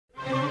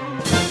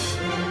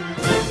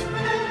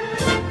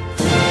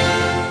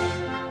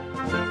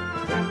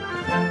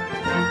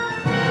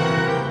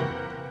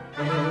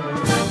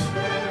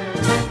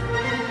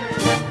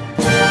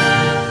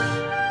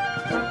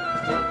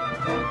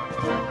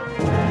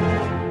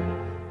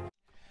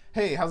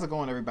Hey, how's it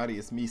going, everybody?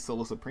 It's me,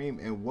 SoloSupreme,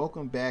 and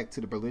welcome back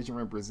to the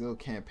Belligerent Brazil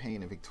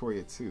campaign in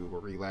Victoria 2,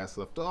 where we last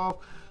left off.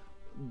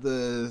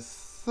 The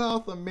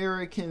South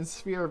American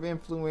sphere of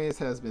influence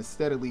has been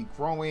steadily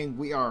growing.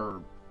 We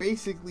are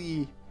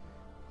basically,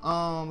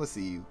 let's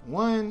see,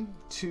 1,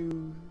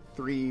 2,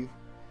 3,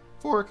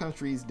 4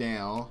 countries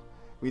down.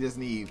 We just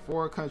need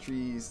 4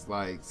 countries,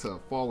 like, to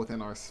fall within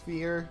our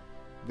sphere.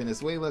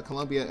 Venezuela,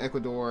 Colombia,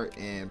 Ecuador,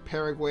 and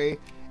Paraguay.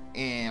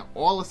 And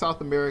all of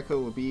South America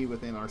will be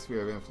within our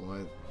sphere of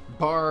influence,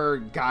 bar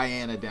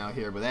Guyana down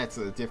here, but that's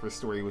a different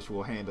story which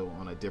we'll handle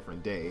on a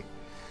different day.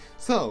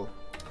 So,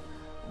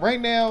 right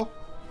now,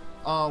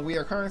 we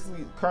are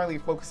currently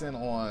focusing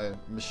on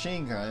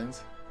machine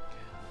guns.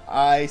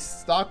 I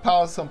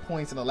stockpiled some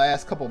points in the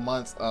last couple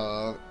months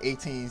of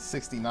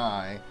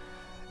 1869,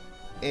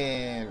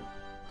 and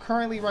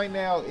currently right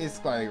now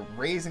it's like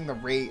raising the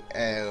rate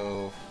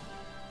of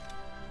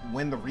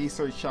when the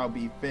research shall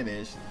be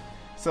finished.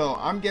 So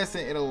I'm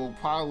guessing it'll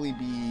probably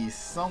be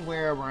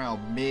somewhere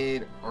around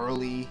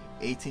mid-early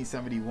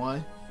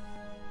 1871,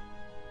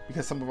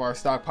 because some of our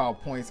stockpile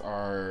points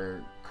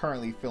are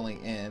currently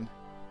filling in.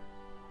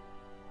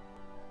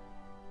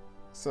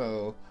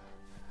 So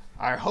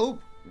I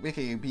hope we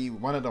can be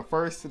one of the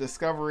first to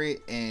discover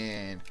it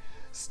and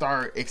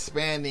start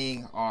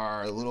expanding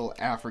our little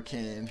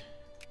African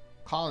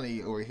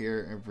colony over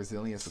here in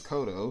Brazilian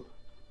Sokoto.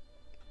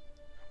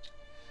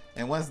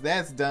 And once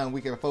that's done,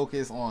 we can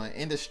focus on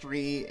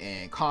industry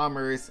and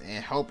commerce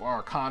and help our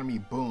economy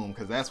boom,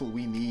 because that's what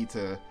we need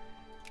to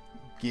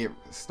get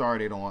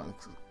started on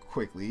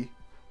quickly.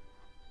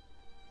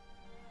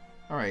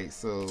 Alright,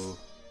 so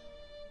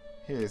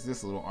here's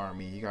this little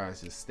army. You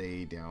guys just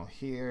stay down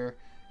here.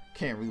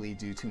 Can't really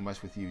do too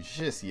much with you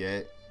just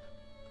yet.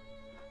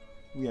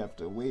 We have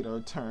to wait our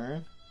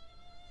turn.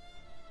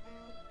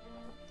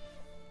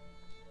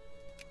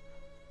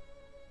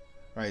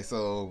 Right,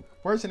 so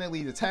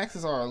fortunately the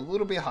taxes are a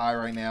little bit high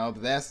right now,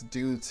 but that's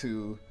due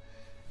to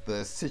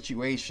the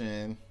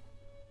situation.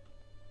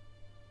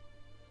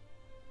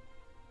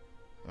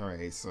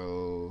 Alright,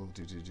 so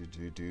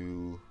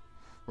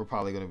we're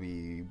probably going to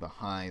be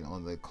behind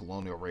on the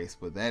colonial race,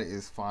 but that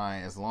is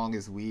fine as long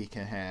as we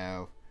can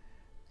have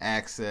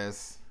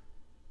access.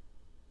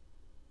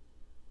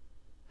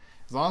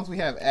 As long as we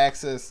have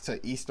access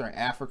to Eastern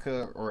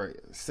Africa or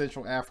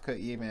Central Africa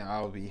even,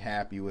 I'll be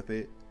happy with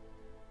it.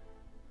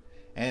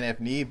 And if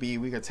need be,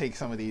 we could take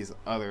some of these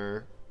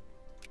other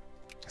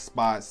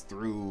spots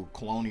through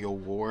colonial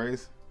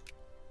wars.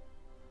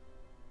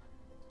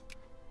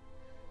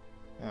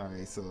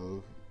 Alright,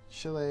 so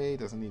Chile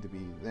doesn't need to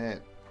be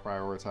that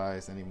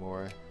prioritized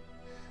anymore.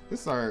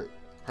 Let's start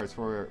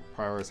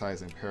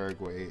prioritizing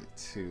Paraguay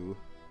to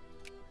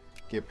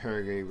get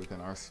Paraguay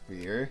within our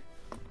sphere.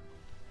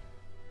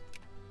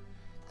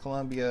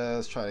 Colombia,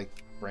 let's try to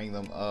bring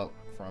them up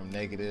from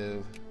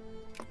negative.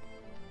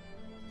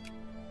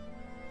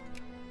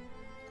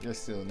 You're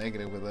still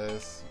negative with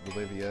us,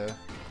 Bolivia.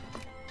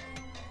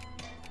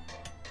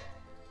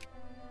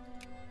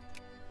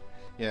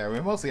 Yeah,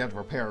 we mostly have to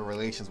repair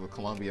relations with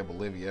Colombia,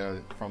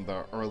 Bolivia from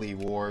the early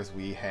wars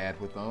we had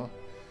with them.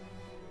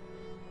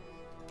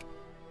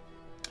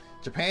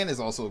 Japan is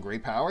also a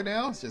great power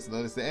now. Just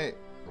notice that.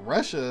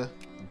 Russia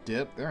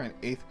dipped. They're in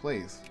 8th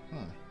place.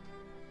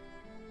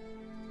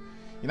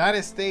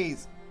 United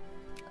States,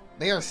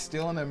 they are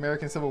still in the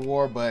American Civil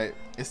War, but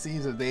it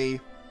seems that they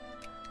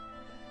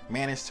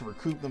managed to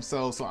recoup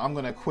themselves, so I'm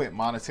going to quit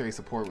monetary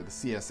support with the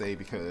CSA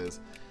because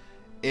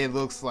it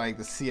looks like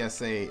the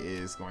CSA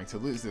is going to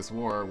lose this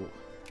war.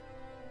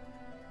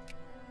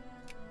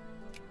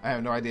 I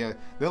have no idea.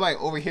 They're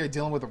like over here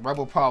dealing with a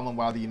rebel problem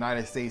while the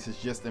United States is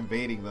just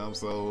invading them,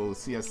 so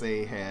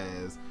CSA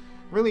has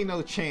really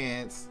no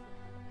chance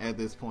at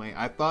this point.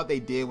 I thought they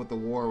did with the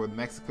war with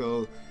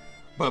Mexico,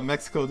 but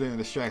Mexico didn't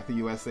distract the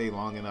USA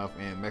long enough,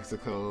 and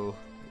Mexico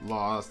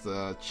lost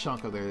a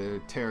chunk of their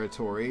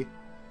territory.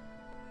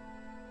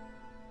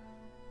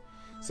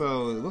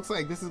 So it looks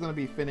like this is going to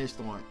be finished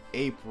on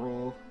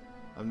April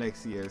of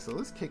next year. So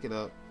let's kick it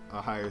up a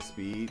higher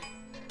speed.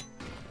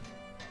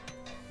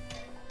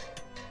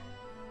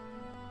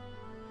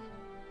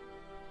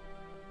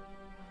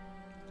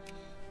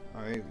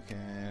 Alright, we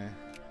can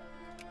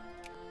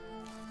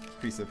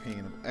increase the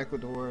opinion of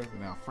Ecuador.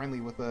 They're now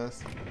friendly with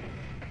us.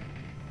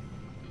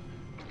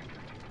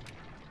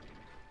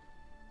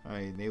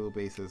 Alright, naval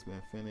base has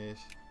been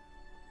finished.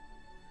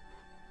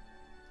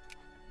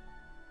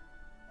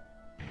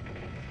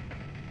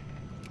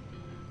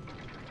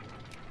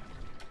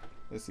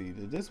 Let's see,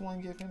 did this one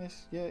get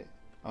finished yet?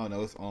 Oh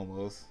no, it's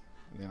almost.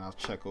 And then I'll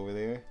check over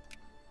there.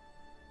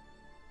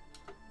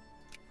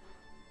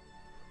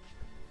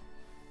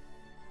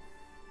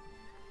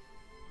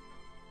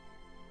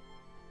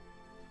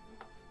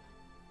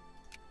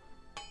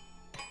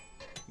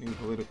 New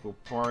political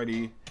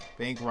party,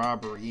 bank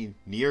robbery,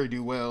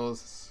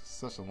 ne'er-do-wells.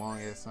 Such a long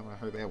ass time I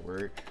heard that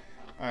word.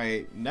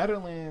 Alright,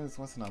 Netherlands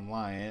wants an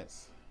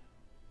alliance.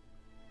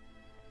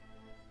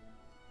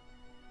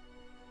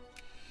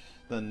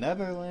 The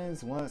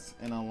Netherlands wants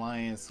an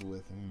alliance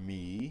with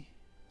me.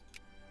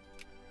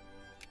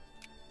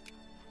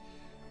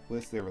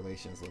 What's their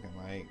relations looking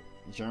like?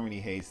 Germany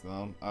hates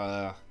them.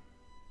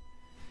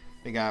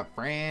 They got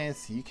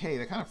France, UK.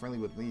 They're kind of friendly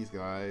with these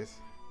guys.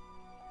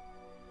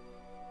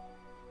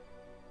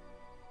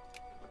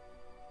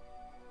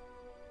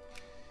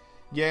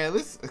 Yeah,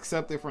 let's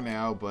accept it for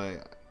now,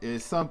 but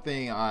it's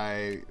something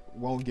I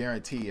won't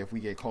guarantee if we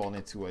get called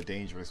into a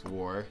dangerous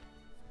war.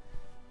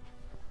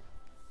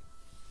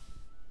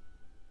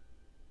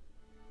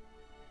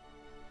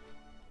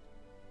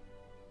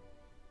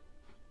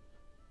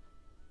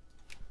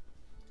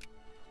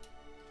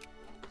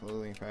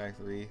 Clothing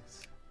factories.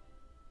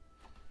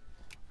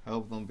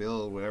 Help them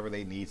build whatever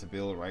they need to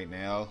build right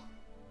now.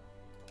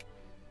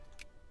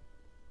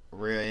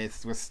 We're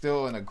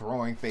still in the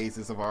growing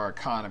phases of our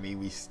economy.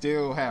 We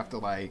still have to,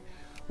 like,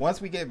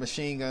 once we get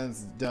machine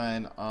guns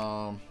done,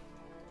 I'm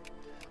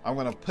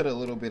gonna put a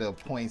little bit of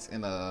points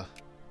in the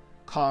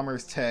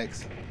commerce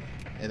text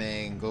and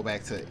then go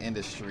back to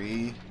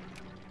industry.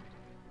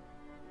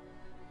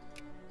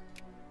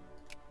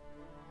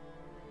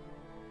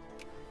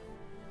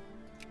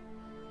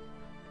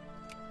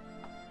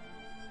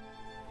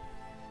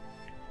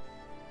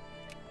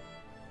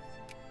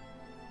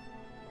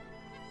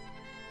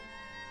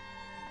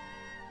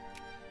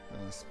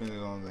 Spend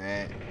it on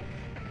that.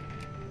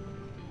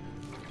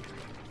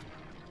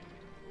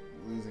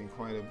 Losing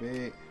quite a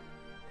bit.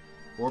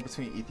 War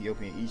between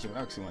Ethiopia and Egypt.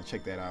 I actually want to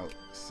check that out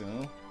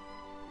soon.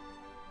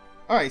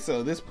 Alright,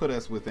 so this put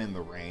us within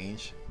the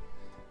range.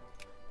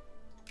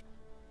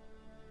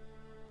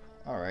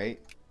 Alright.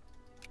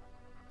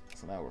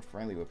 So now we're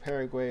friendly with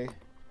Paraguay.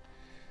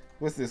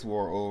 What's this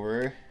war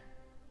over?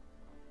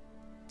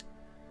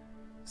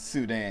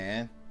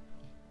 Sudan.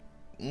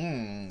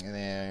 And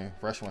then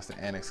Russia wants to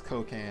annex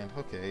Kokand.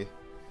 Okay.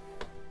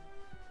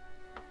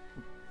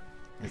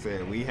 They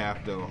said we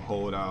have to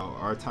hold out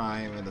our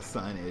time and the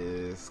sun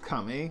is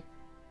coming.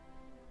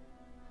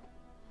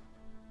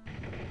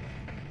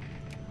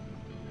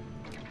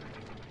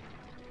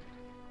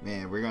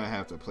 Man, we're gonna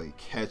have to play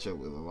catch up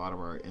with a lot of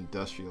our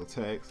industrial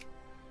techs.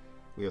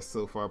 We are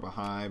so far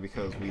behind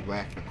because we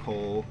lack the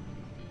coal.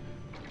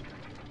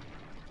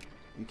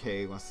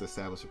 UK wants to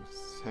establish a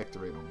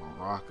protectorate on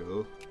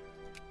Morocco.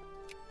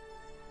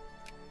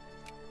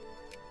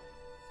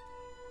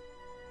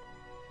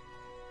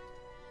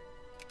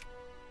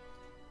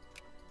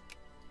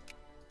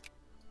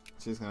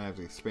 Just gonna have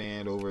to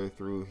expand over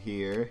through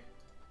here.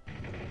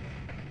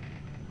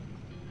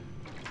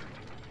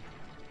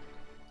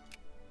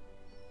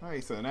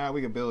 Alright, so now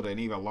we can build an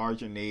even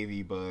larger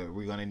navy, but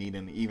we're gonna need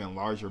an even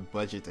larger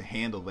budget to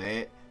handle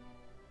that.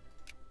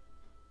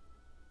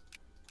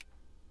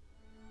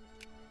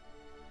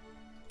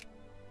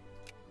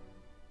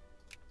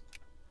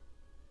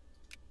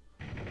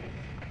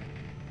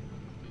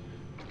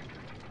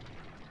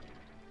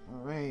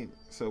 Alright,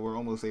 so we're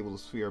almost able to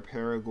sphere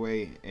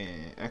Paraguay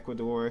and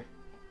Ecuador.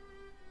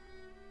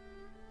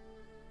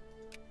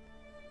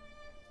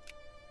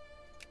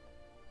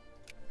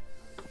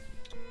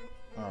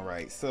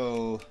 Alright,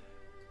 so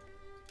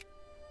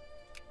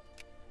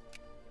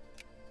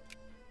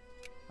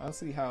I don't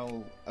see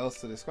how else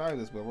to describe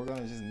this, but we're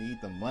gonna just need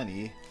the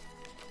money.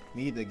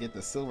 Need to get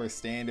the silver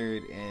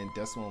standard and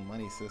decimal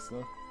money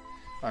system.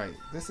 Alright,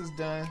 this is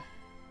done.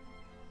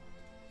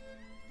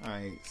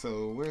 Alright,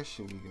 so where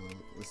should we go?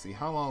 Let's see,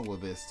 how long will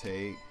this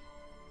take?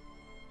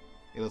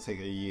 It'll take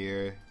a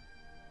year.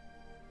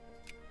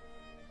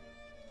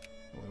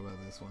 What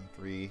about this one?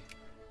 3.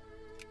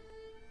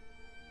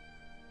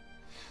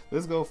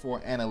 Let's go for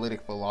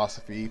analytic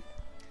philosophy.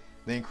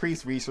 The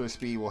increased research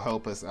speed will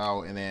help us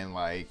out, and then,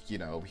 like, you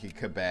know, we can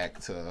cut back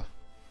to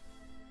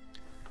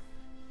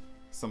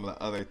some of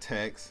the other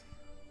texts.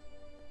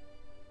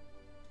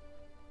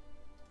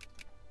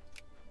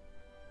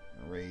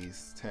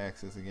 Raise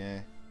taxes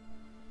again.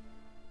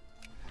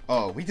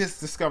 Oh, we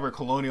just discovered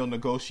colonial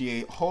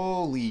negotiate.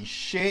 Holy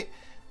shit.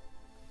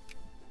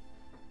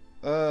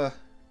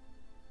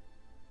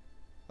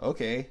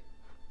 Okay.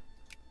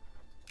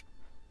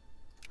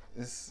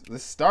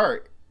 Let's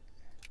start.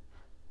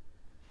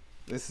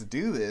 Let's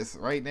do this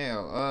right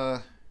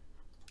now.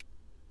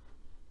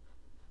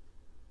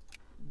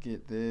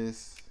 Get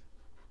this.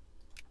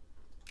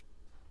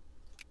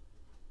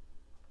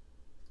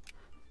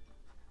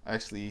 I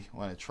actually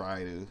want to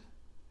try to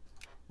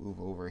move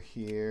over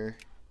here.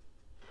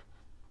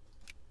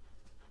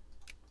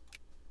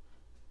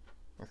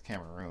 With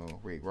Cameroon.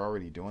 Wait, we're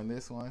already doing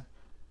this one?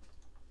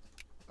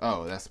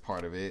 Oh, that's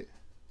part of it.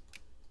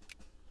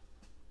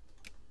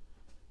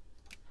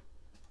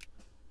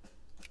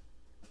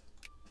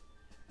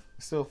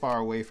 Still far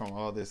away from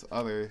all this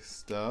other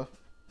stuff.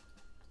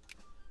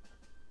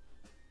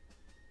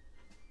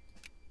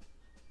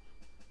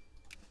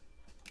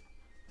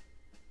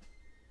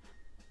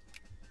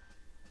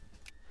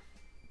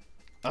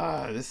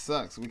 This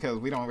sucks because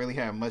we don't really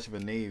have much of a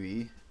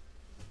navy.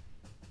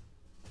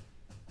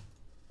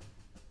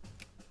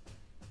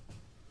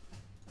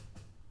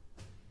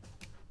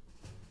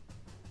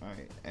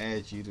 Alright,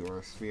 add you to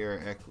our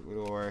sphere,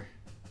 Ecuador.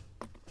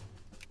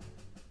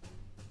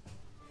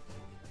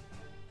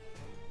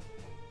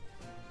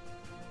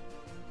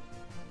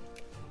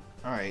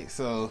 All right,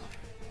 so,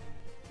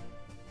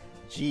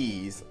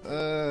 geez,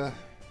 let's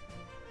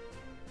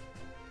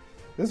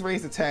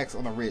raise the tax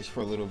on the rich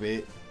for a little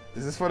bit.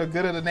 This is for the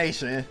good of the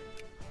nation.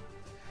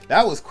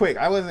 That was quick.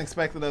 I wasn't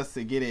expecting us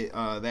to get it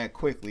that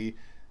quickly,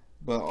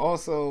 but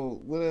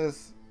also let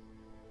us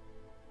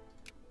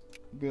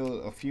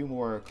build a few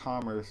more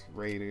commerce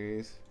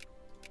raiders.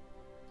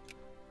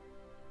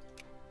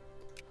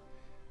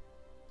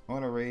 I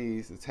want to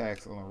raise the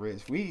tax on the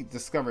rich. We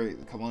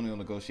discovered colonial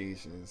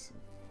negotiations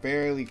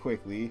fairly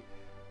quickly.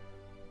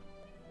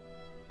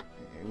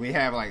 We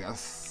have like a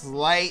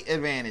slight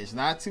advantage,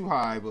 not too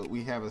high, but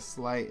we have a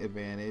slight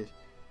advantage.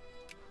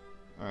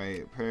 All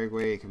right,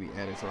 Paraguay can be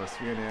added to our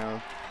sphere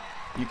now.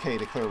 UK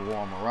declared war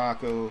on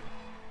Morocco.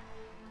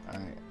 All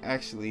right,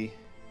 actually,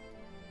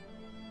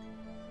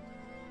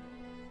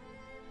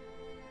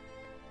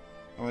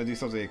 I'm gonna do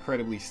something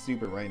incredibly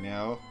stupid right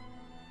now.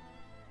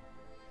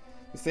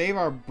 To save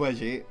our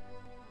budget,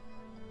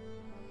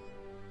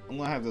 I'm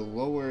gonna have to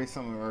lower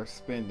some of our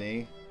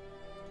spending.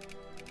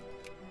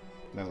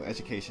 No,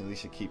 education, we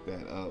should keep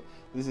that up.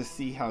 Let's just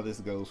see how this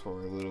goes for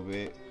a little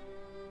bit.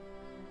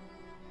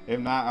 If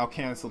not, I'll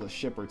cancel a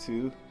ship or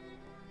two.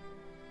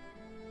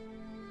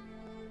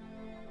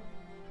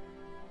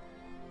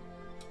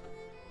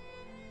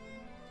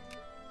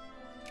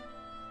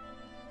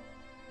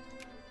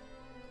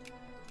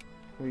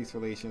 Increase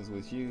relations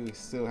with you.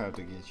 Still have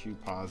to get you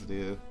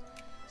positive.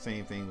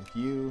 Same thing with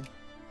you.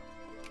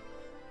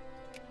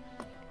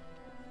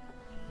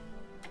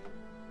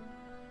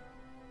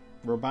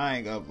 We're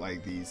buying up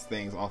like these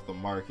things off the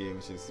market,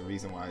 which is the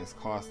reason why it's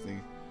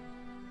costing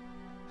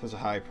such a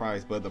high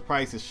price. But the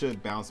prices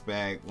should bounce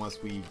back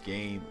once we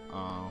gain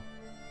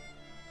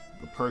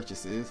the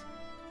purchases.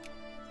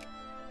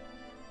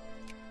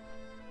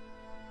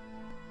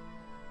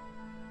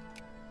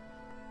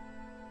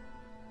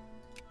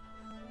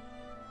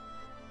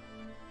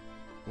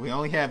 We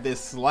only have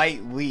this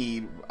slight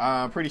lead.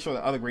 I'm pretty sure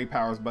the other great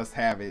powers must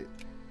have it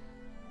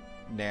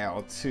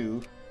now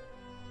too.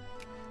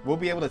 We'll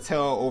be able to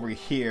tell over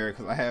here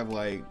because I have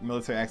like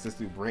military access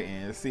to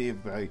Britain. Let's see if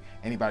like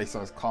anybody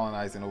starts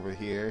colonizing over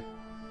here.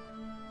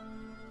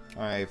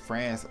 All right,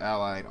 France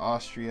allied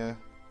Austria.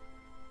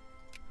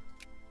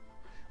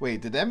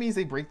 Wait, did that mean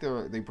they break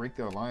their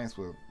alliance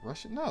with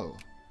Russia? No.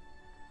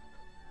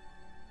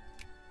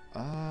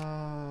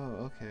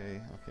 Oh,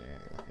 okay.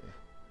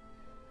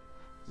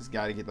 Just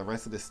got to get the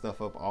rest of this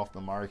stuff up off the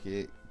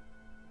market.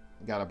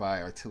 Got to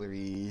buy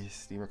artillery,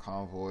 steamer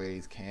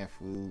convoys, canned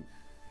food.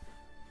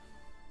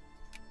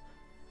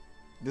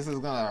 This is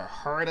gonna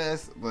hurt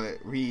us,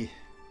 but we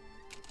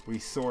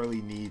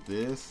sorely need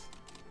this.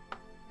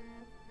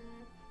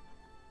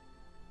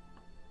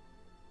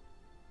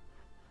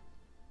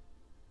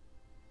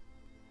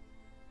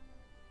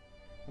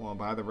 Want to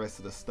buy the rest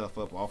of the stuff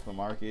up off the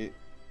market.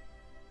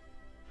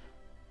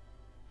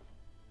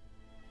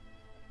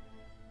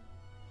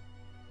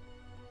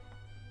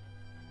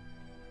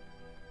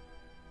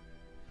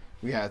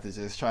 We have to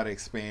just try to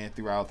expand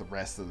throughout the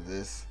rest of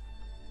this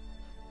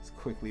as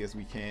quickly as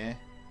we can.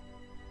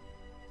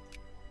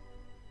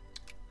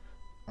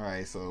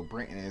 Alright, so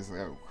Britain is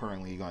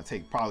currently going to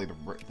take probably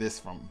this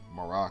from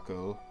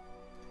Morocco.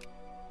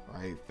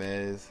 Right,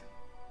 Fez.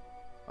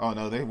 Oh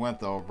no, they want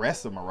the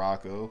rest of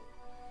Morocco.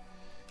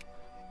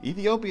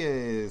 Ethiopia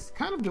is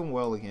kind of doing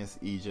well against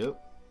Egypt.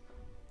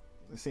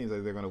 It seems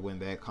like they're going to win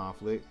that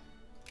conflict.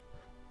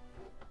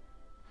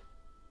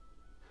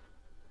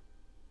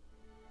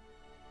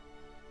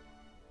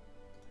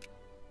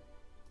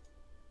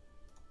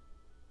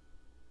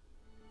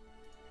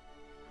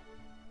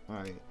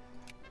 Alright.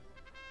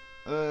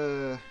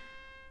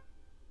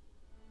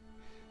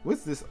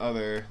 What's this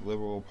other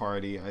liberal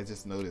party? I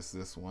just noticed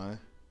this one.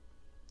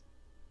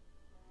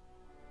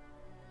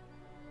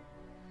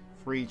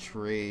 Free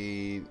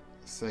trade,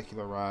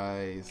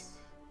 secularized.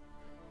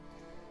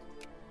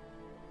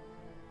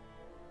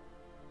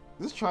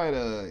 Let's try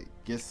to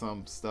get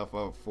some stuff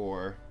up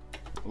for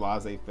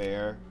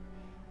laissez-faire.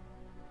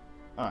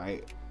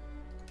 Alright.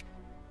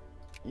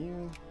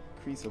 You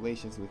increase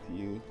relations with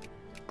you.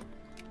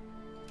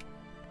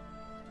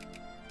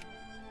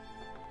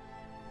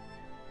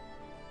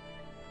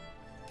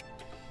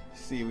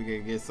 See if we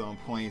can get some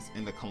points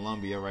into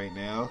Colombia right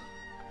now.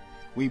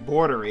 We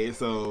border it,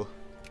 so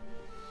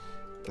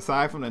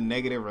aside from the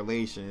negative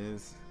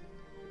relations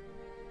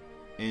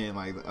and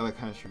like the other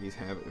countries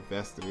have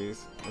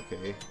investors.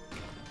 Okay,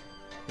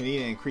 we need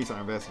to increase our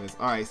investments.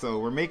 All right, so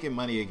we're making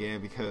money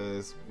again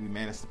because we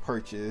managed to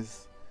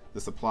purchase the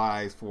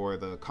supplies for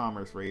the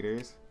commerce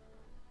raiders.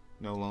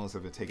 No loans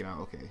have been taken out.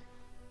 Okay.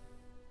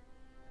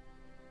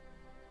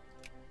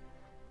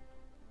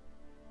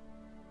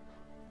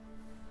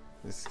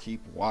 Let's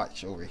keep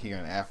watch over here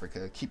in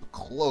Africa. Keep a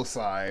close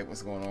eye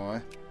what's going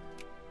on.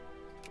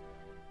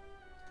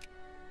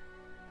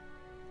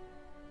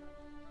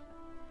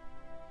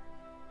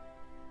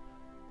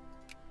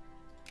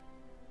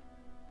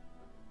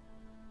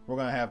 We're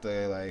gonna have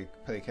to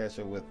like play catch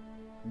up with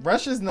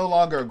Russia's no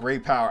longer a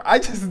great power. I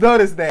just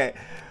noticed that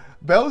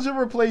Belgium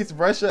replaced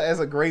Russia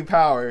as a great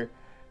power.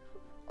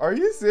 Are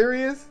you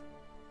serious?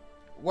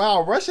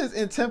 Wow, Russia's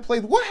in 10th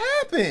place. What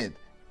happened?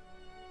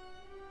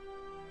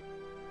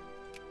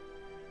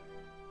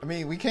 I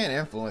mean, we can't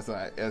influence.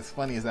 As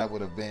funny as that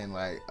would have been,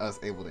 like us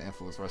able to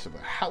influence Russia,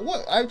 but how?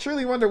 What? I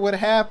truly wonder what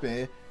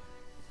happened.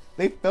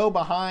 They fell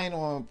behind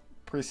on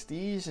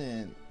prestige,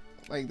 and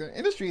like their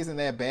industry isn't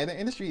that bad. Their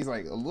industry is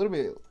like a little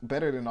bit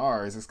better than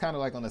ours. It's kind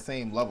of like on the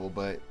same level,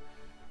 but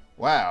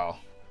wow,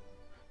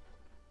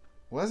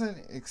 wasn't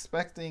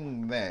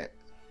expecting that.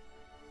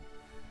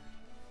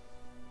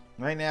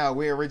 Right now,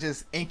 we're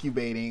just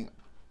incubating.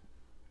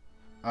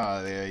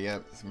 Oh, there,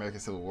 yep. This American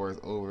Civil War is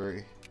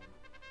over.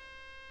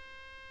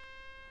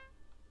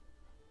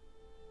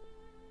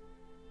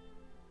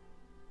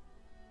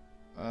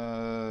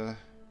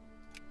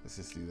 Let's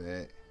just do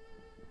that.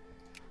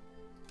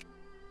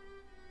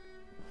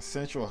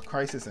 Central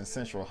crisis in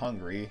Central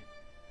Hungary.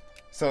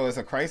 So it's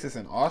a crisis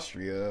in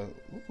Austria.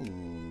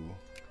 Ooh.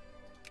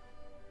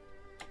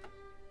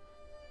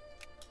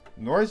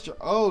 North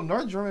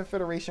German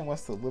Federation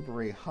wants to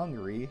liberate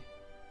Hungary.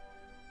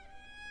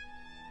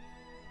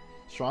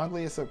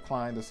 Strongly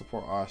inclined to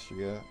support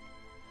Austria.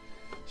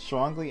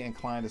 Strongly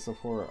inclined to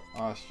support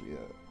Austria.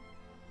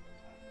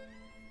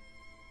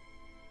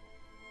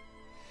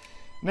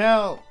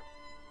 Now,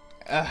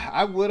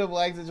 I would have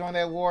liked to join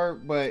that war,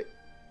 but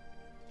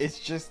it's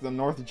just the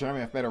North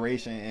German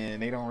Federation,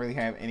 and they don't really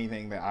have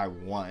anything that I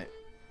want.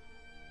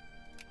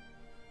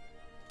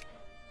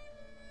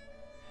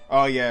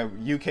 Oh yeah,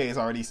 UK is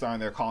already starting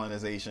their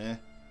colonization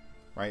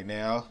right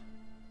now,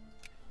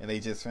 and they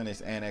just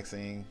finished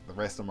annexing the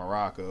rest of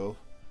Morocco.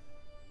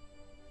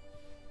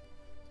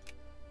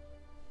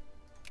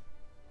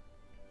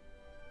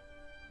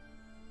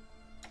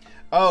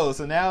 Oh,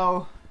 so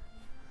now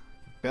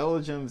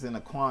Belgium's in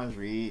a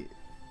quandary.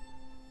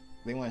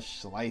 They want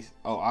Schleiss.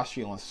 Oh,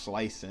 Austria wants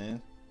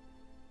Schlesien.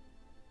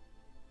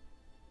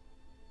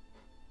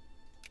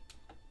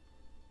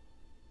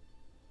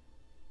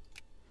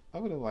 I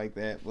would have liked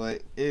that,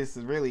 but it's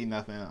really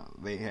nothing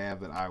they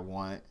have that I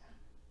want.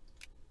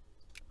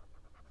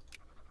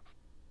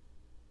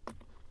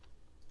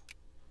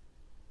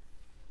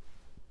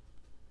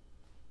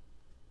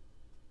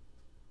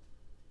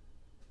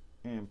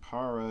 And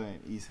Para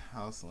and East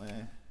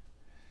Houseland.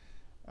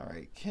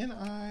 Alright, can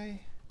I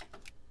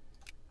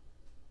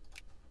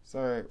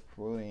start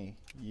promoting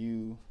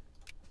you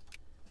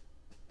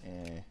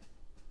and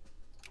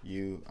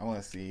you? I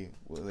want to see,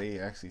 will they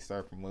actually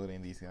start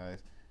promoting these guys?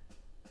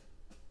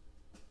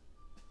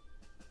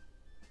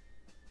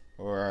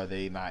 Or are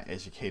they not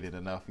educated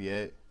enough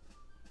yet?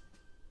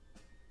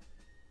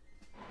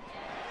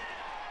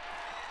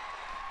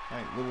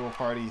 Alright, Liberal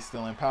Party is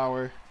still in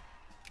power.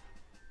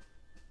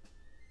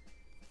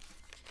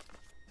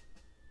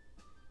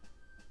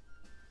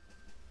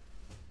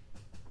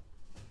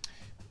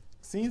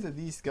 Seems that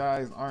these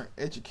guys aren't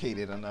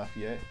educated enough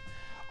yet.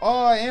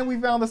 Oh, and we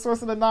found the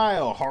source of the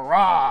Nile.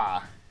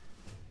 Hurrah!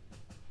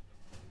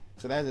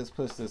 So that just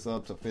pushed us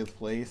up to 5th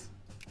place.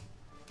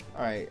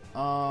 Alright,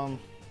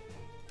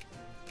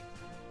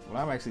 what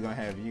I'm actually gonna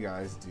have you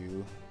guys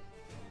do,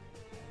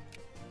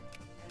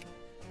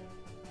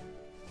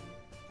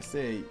 I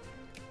say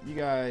you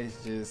guys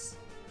just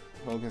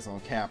focus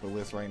on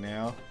capitalists right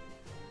now.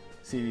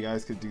 See if you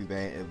guys could do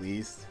that at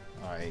least.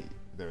 Alright,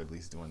 they're at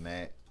least doing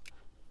that.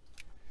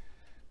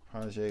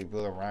 Project,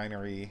 build a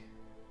winery.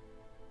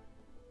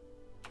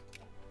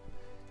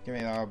 Give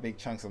me all big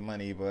chunks of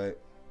money, but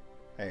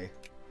hey.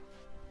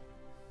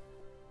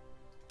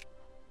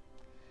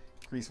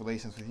 Increase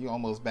relations with you,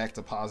 almost back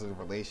to positive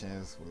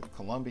relations with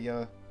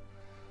Colombia.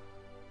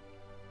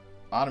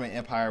 Ottoman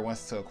Empire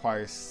wants to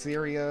acquire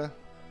Syria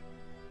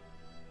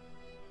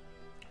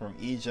from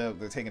Egypt.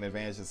 They're taking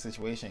advantage of the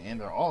situation,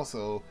 and they're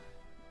also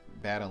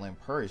battling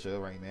Persia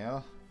right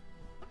now.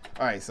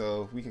 Alright,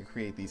 so we can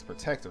create these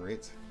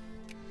protectorates.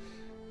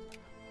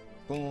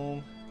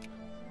 Boom,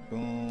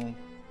 boom,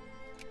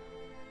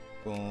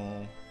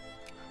 boom,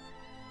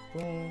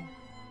 boom.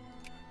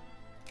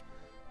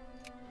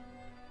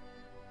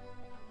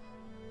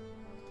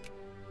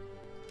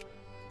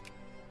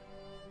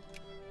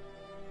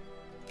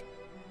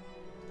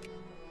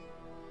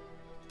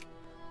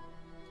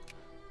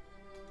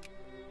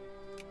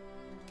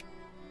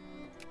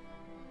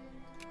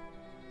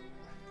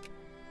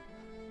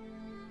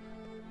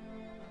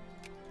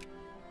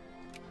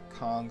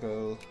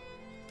 Congo.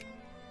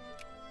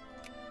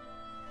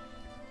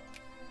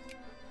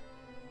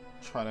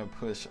 Trying to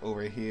push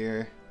over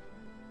here.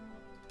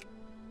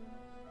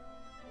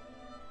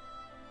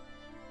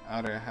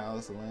 Outer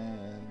House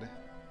land.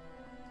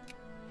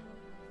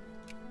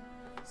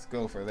 Let's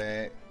go for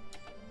that.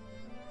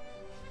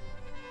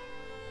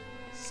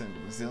 Send a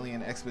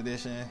Brazilian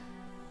expedition.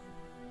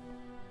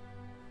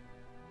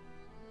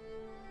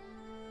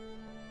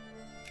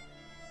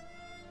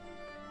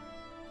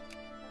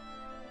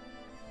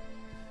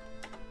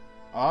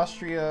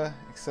 Austria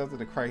accepted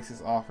the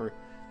crisis offer.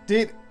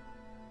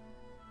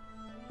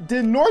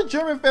 Did North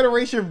German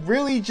Federation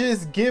really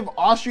just give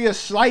Austria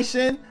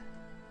Schlesien?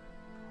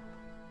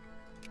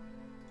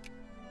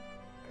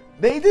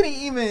 They didn't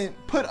even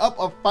put up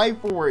a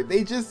fight for it.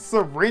 They just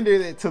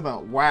surrendered it to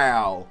them.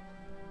 Wow.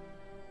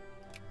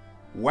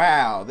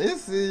 Wow,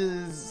 this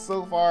is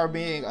so far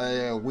being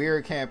a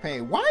weird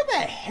campaign. Why the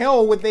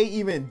hell would they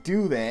even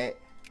do that?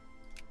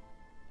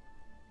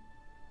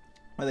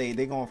 Are they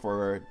going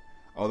for...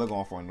 Oh, they're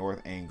going for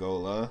North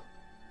Angola.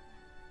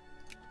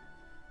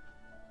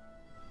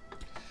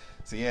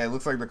 So yeah, it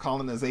looks like the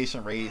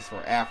colonization race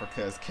for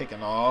Africa is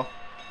kicking off.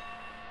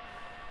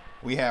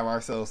 We have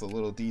ourselves a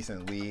little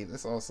decent lead.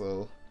 It's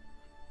also...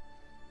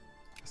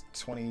 It's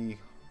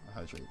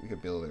 2,100. We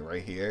could build it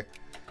right here.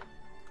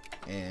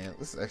 And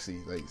let's actually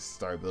like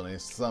start building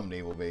some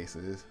naval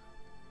bases.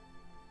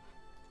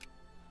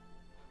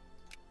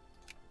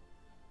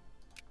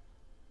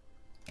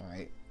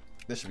 Alright,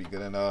 this should be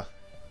good enough.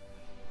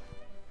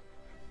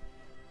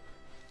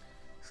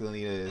 Still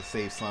need to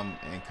save some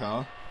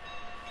income.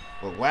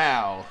 But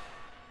wow,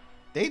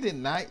 they did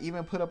not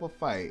even put up a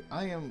fight.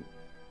 I am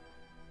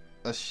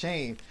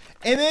ashamed.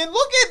 And then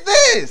look at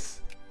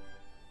this!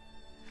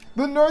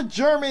 The North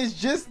Germans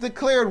just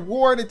declared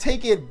war to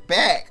take it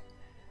back.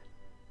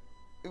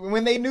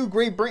 When they knew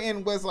Great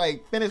Britain was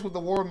like finished with the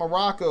war with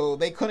Morocco,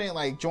 they couldn't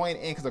like join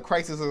in because the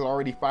crisis was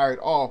already fired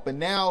off. But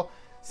now,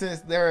 since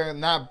they're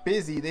not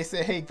busy, they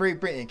said, hey, Great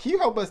Britain, can you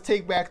help us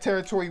take back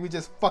territory we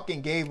just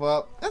fucking gave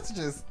up? That's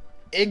just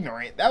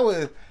ignorant.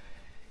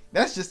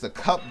 That's just a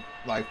cup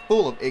like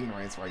full of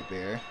ignorance right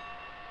there.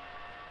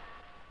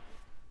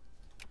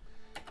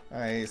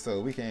 Alright, so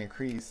we can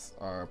increase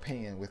our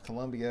opinion with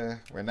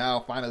Colombia. We're now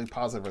finally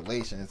positive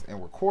relations and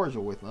we're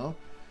cordial with them.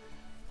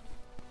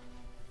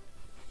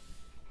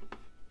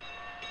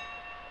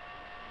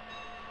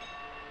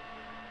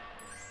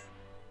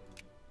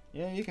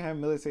 Yeah, you can have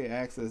military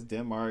access,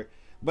 Denmark.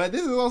 But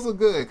this is also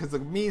good because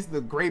it means the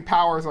great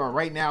powers are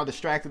right now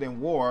distracted in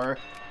war.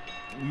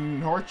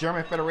 North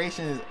German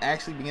Federation is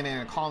actually beginning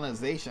a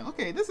colonization.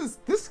 Okay,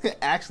 this could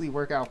actually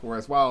work out for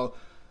us. While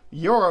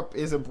Europe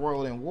is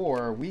embroiled in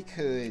war, we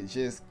could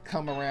just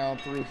come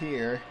around through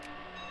here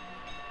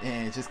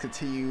and just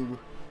continue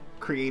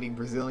creating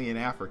Brazilian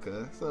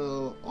Africa.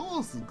 So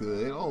all is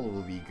good. All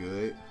will be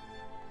good.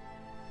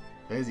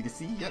 As you can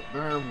see, yep,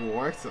 they're in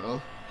war.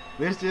 So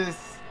let's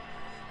just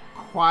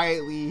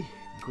quietly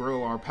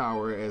grow our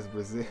power as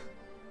Brazil.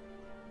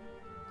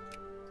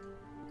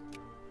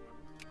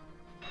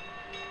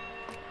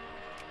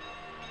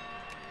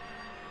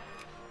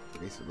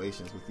 Race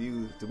relations with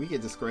you. Did we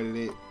get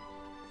discredited?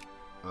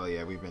 Oh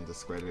yeah, we've been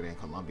discredited in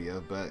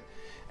Colombia, but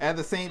at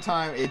the same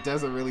time, it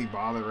doesn't really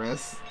bother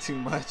us too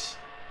much.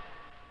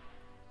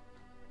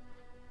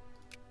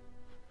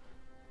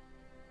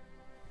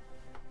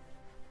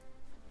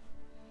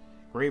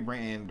 Great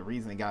Britain, the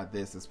reason they got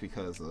this is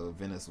because of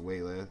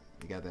Venezuela.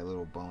 They got that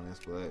little bonus,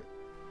 but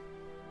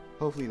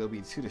hopefully they'll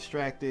be too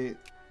distracted.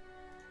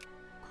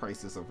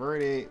 Crisis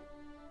averted.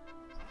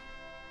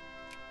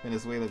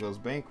 Venezuela goes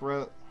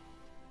bankrupt.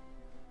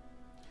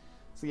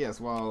 So yes,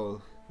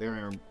 while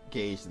they're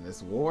engaged in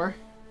this war,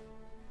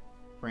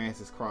 France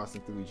is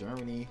crossing through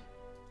Germany.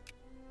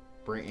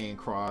 Britain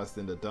crossed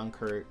into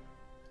Dunkirk.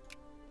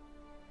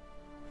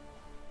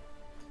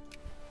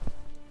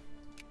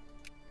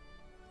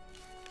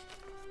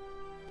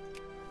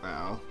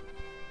 Wow.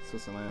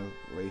 Switzerland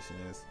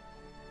relations.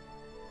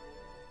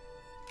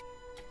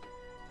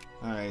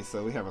 Alright,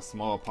 so we have a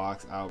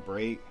smallpox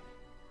outbreak.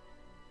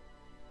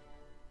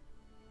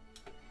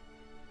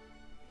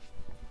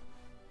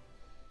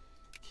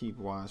 Keep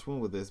watch.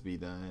 When will this be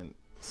done?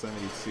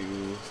 72,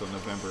 so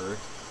November.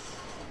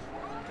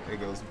 There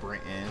goes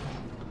Britain.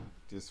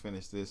 Just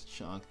finished this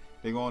chunk.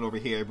 They're going over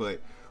here,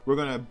 but we're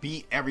gonna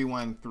beat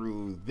everyone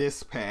through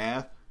this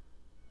path.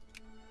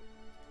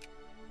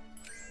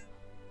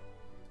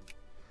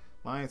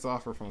 Alliance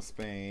offer from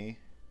Spain.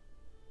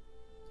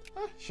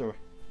 Sure.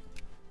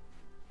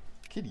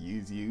 Could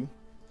use you.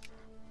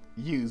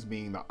 Use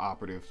being the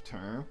operative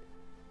term.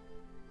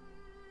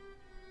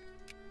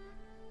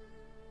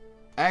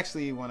 I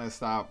actually want to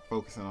stop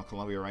focusing on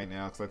Colombia right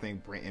now because I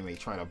think Britain may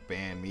try to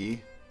ban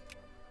me.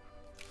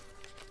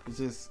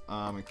 Just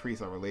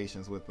increase our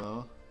relations with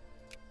them.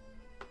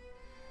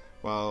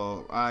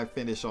 While I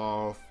finish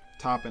off,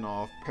 topping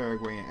off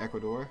Paraguay and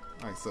Ecuador.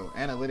 Alright, so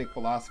analytic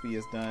philosophy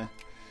is done.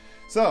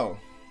 So,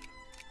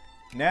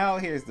 now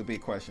here's the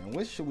big question.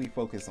 What should we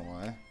focus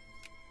on?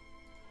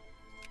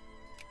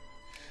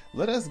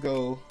 Let us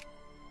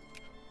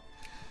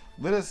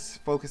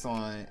focus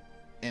on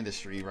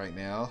industry right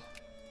now.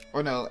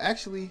 Or no,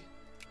 actually,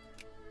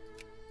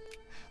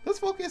 let's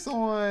focus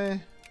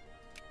on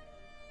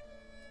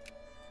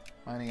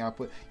mining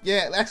output.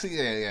 Yeah, actually,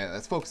 yeah.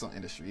 Let's focus on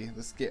industry.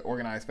 Let's get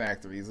organized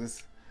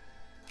factories.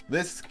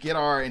 Let's get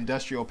our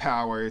industrial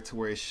power to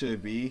where it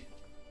should be.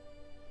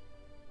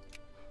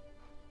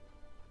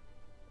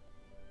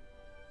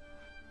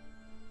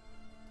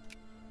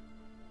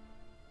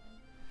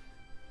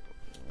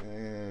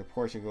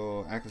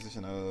 Portugal,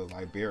 acquisition of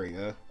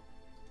Liberia.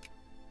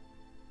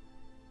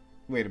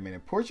 Wait a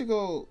minute.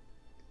 Portugal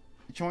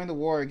joined the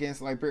war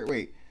against Liberia.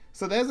 Wait.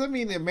 So does that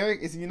mean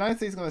is the United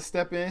States going to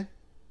step in?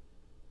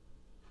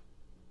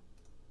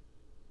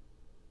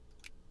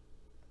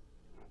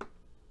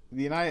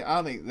 The United,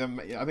 I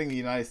think the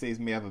United States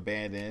may have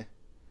abandoned.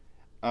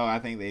 Oh, I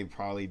think they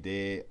probably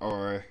did,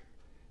 or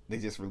they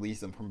just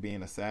released them from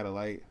being a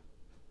satellite.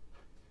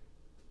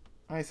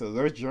 All right, so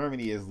there's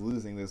Germany is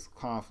losing this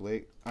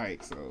conflict. All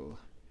right, so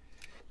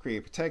create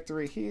a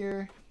protectorate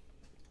here.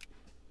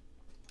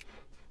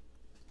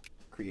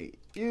 Create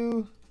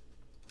you.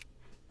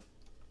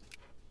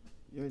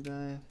 You're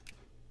done.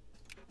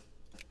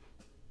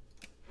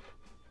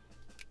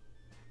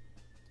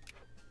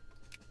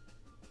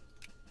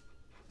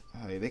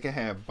 Alright, they can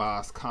have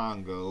Boss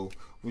Congo.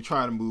 We'll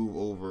try to move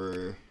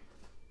over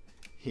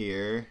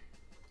here.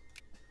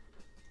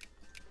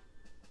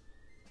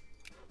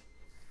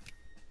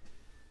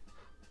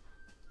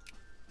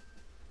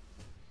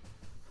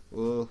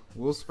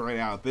 We'll spread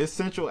out. This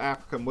Central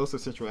Africa, most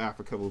of Central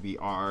Africa will be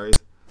ours.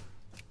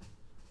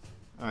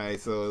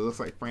 Alright, so it looks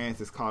like France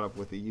is caught up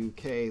with the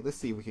UK. Let's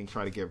see if we can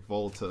try to get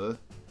Volta.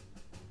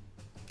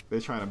 They're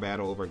trying to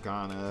battle over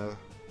Ghana.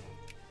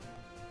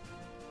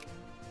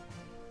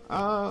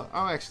 I'll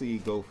actually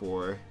go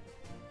for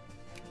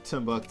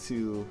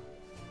Timbuktu.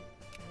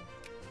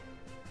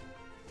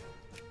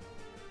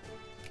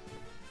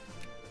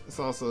 Let's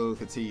also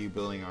continue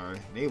building our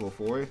naval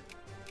fort.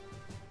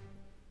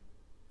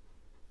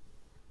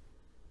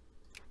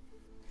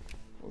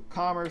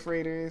 Commerce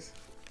raiders.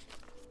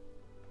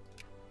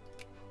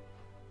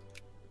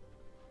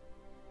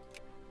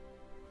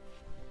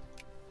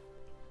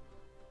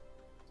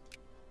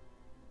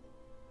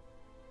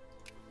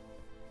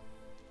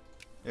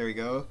 There we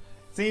go.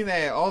 Seeing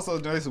that also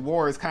this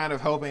war is kind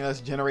of helping us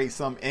generate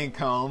some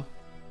income.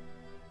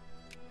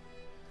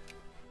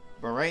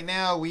 But right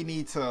now we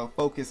need to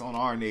focus on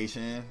our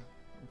nation,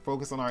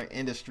 focus on our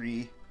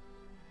industry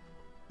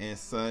and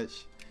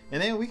such.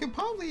 And then we could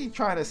probably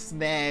try to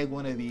snag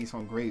one of these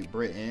from Great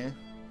Britain.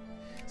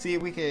 See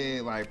if we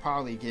could like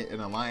probably get an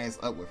alliance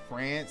up with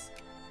France,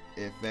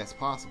 if that's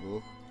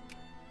possible.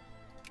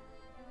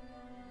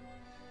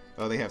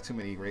 Oh, they have too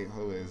many great.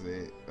 Who is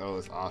it? Oh,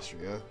 it's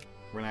Austria.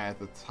 We're not at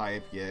the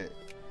type yet.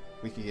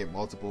 We can get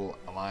multiple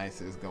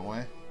alliances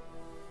going.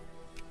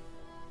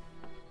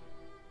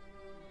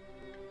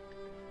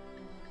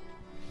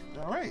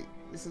 Alright,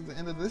 this is the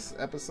end of this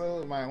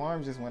episode. My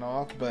alarm just went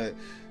off, but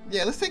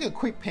yeah, let's take a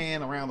quick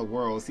pan around the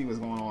world, see what's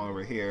going on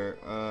over here.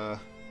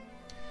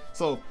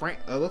 So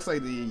it looks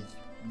like the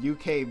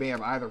UK may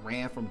have either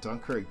ran from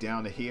Dunkirk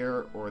down to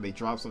here, or they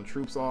dropped some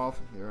troops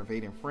off. They're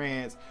invading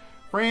France.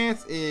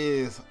 France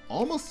is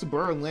almost to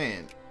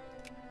Berlin.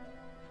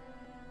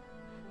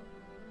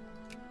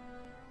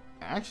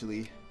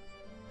 Actually,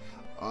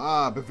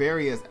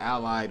 Bavaria is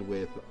allied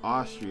with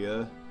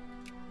Austria.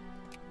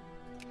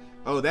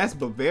 Oh, that's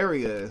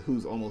Bavaria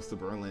who's almost to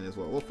Berlin as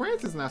well. Well,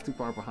 France is not too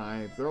far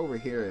behind. They're over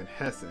here in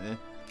Hessen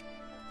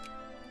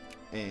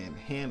and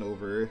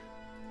Hanover.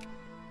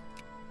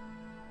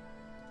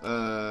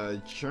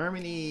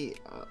 Germany.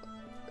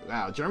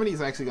 Wow,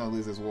 Germany's actually going to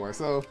lose this war.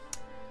 So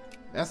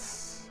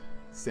that's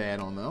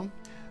sad on them.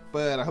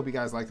 But I hope you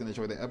guys liked and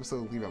enjoyed the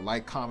episode. Leave a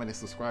like, comment, and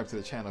subscribe to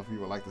the channel if you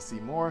would like to see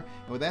more.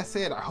 And with that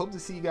said, I hope to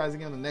see you guys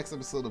again on the next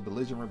episode of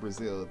Belligerent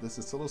Brazil. This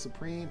is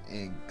SoloSupreme,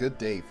 and good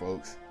day,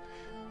 folks.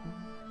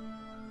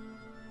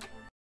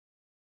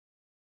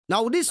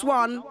 Now this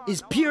one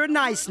is pure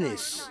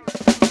niceness.